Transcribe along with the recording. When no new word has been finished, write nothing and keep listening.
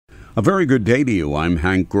A very good day to you. I'm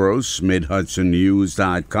Hank Gross,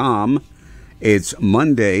 MidHudsonNews.com. It's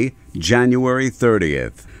Monday, January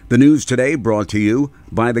 30th. The news today brought to you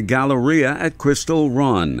by the Galleria at Crystal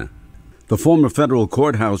Run. The former federal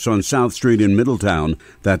courthouse on South Street in Middletown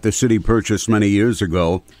that the city purchased many years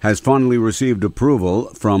ago has finally received approval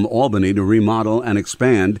from Albany to remodel and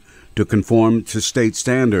expand to conform to state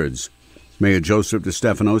standards. Mayor Joseph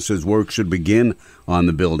DeStefano says work should begin on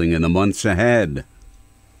the building in the months ahead.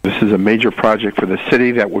 This is a major project for the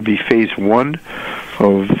city that would be phase one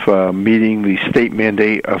of meeting the state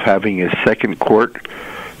mandate of having a second court,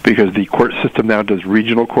 because the court system now does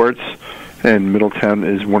regional courts, and Middletown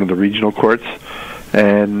is one of the regional courts.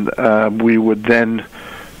 And we would then,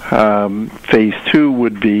 phase two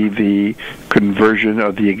would be the conversion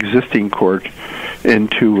of the existing court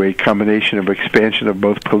into a combination of expansion of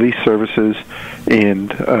both police services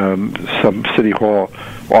and some city hall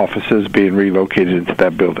offices being relocated into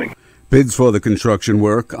that building. Bids for the construction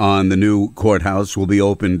work on the new courthouse will be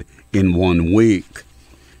opened in 1 week.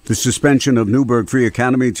 The suspension of Newburgh Free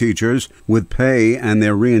Academy teachers with pay and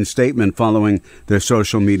their reinstatement following their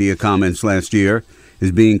social media comments last year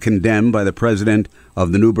is being condemned by the president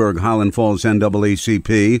of the Newburgh-Highland Falls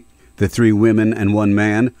NAACP. The 3 women and 1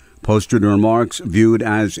 man posted remarks viewed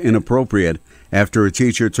as inappropriate after a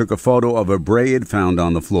teacher took a photo of a braid found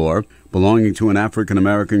on the floor belonging to an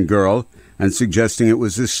African-American girl and suggesting it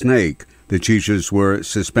was a snake. The teachers were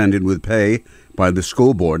suspended with pay by the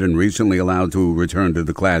school board and recently allowed to return to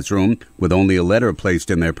the classroom with only a letter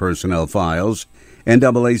placed in their personnel files.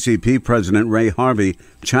 NAACP President Ray Harvey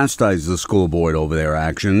chastised the school board over their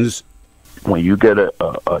actions. When you get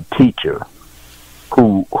a teacher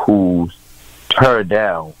who tear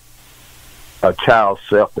down a child's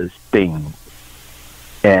self-esteem,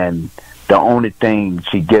 and the only thing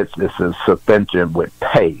she gets is a suspension with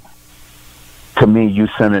pay, to me, you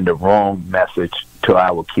sending the wrong message to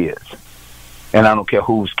our kids. And I don't care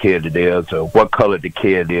whose kid it is or what color the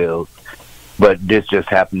kid is, but this just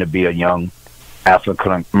happened to be a young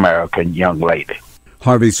African-American young lady.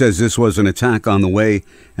 Harvey says this was an attack on the way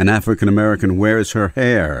an African-American wears her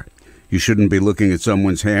hair. You shouldn't be looking at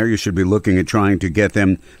someone's hair. You should be looking at trying to get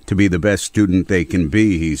them to be the best student they can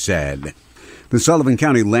be, he said. The Sullivan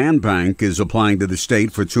County Land Bank is applying to the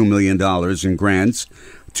state for $2 million in grants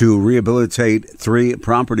to rehabilitate 3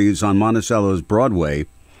 properties on Monticello's Broadway.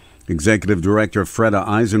 Executive Director Freda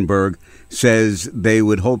Eisenberg says they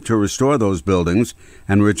would hope to restore those buildings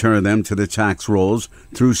and return them to the tax rolls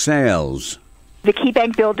through sales. The Key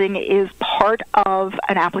Bank building is part of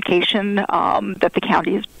an application that the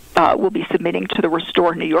county will be submitting to the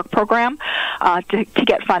Restore New York program to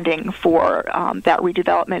get funding for that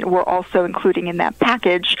redevelopment. We're also including in that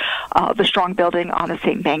package the Strong building on the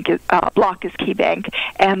same block as Key Bank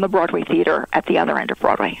and the Broadway Theater at the other end of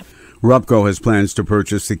Broadway. RUPCO has plans to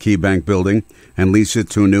purchase the Key Bank building and lease it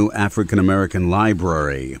to a new African-American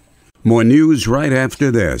library. More news right after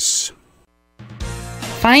this.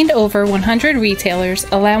 Find over 100 retailers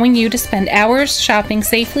allowing you to spend hours shopping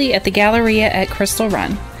safely at the Galleria at Crystal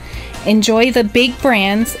Run. Enjoy the big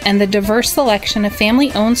brands and the diverse selection of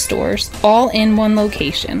family-owned stores all in one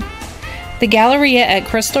location. The Galleria at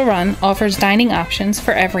Crystal Run offers dining options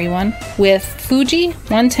for everyone with Fuji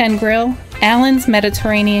 110 Grill, Allen's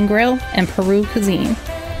Mediterranean Grill, and Peru Cuisine.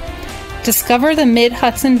 Discover the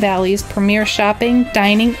Mid-Hudson Valley's premier shopping,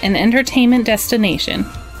 dining, and entertainment destination,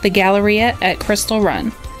 the Galleria at Crystal Run.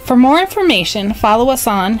 For more information, follow us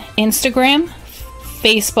on Instagram,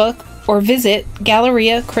 Facebook, or visit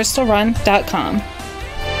GalleriaCrystalRun.com.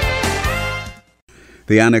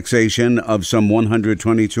 The annexation of some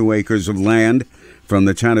 122 acres of land from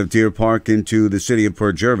the town of Deer Park into the city of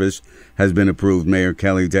Port Jervis has been approved, Mayor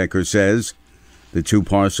Kelly Decker says. The 2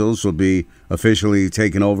 parcels will be officially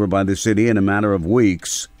taken over by the city in a matter of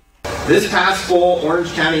weeks. This past fall,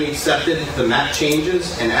 Orange County accepted the map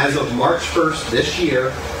changes, and as of March 1st this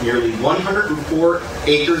year, nearly 104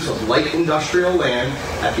 acres of light industrial land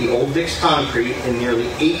at the Old Dix Concrete and nearly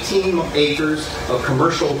 18 acres of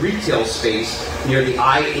commercial retail space near the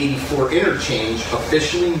I-84 interchange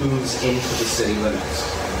officially moves into the city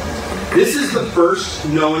limits. This is the first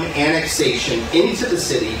known annexation into the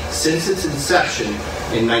city since its inception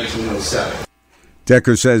in 1907.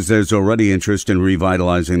 Decker says there's already interest in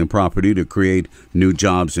revitalizing the property to create new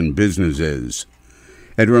jobs and businesses.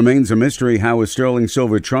 It remains a mystery how a sterling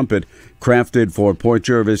silver trumpet crafted for Port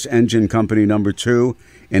Jervis Engine Company No. 2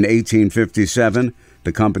 in 1857,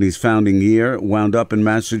 the company's founding year, wound up in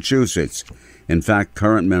Massachusetts. In fact,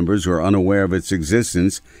 current members were unaware of its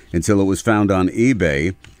existence until it was found on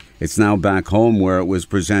eBay. It's now back home where it was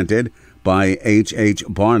presented by H.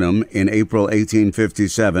 Barnum in April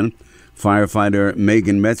 1857, firefighter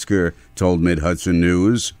Megan Metzger told Mid-Hudson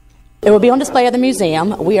News. It will be on display at the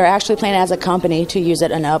museum. We are actually planning as a company to use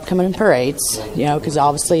it in upcoming parades, because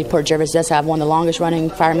obviously Port Jervis does have one of the longest running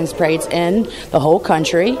firemen's parades in the whole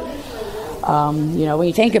country. When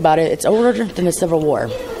you think about it, it's older than the Civil War.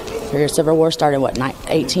 The Civil War started,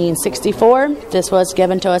 1864? This was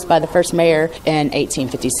given to us by the first mayor in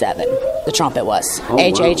 1857. The trumpet was.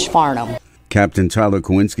 H. Farnham. Captain Tyler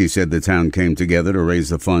Kowinski said the town came together to raise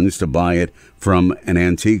the funds to buy it from an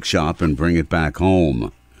antique shop and bring it back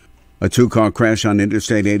home. A two-car crash on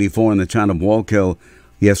Interstate 84 in the town of Wallkill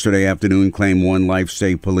yesterday afternoon claimed one life,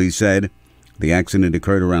 state police said. The accident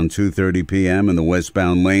occurred around 2:30 p.m. in the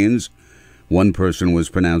westbound lanes. One person was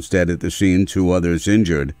pronounced dead at the scene, 2 others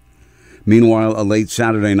injured. Meanwhile, a late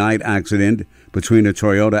Saturday night accident between a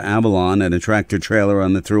Toyota Avalon and a tractor-trailer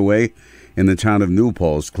on the thruway in the town of New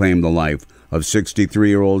Paltz claimed the life of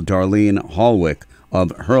 63-year-old Darlene Hallwick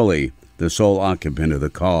of Hurley, the sole occupant of the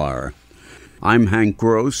car. I'm Hank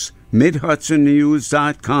Gross,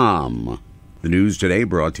 MidHudsonNews.com. The news today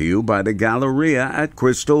brought to you by the Galleria at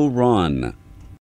Crystal Run.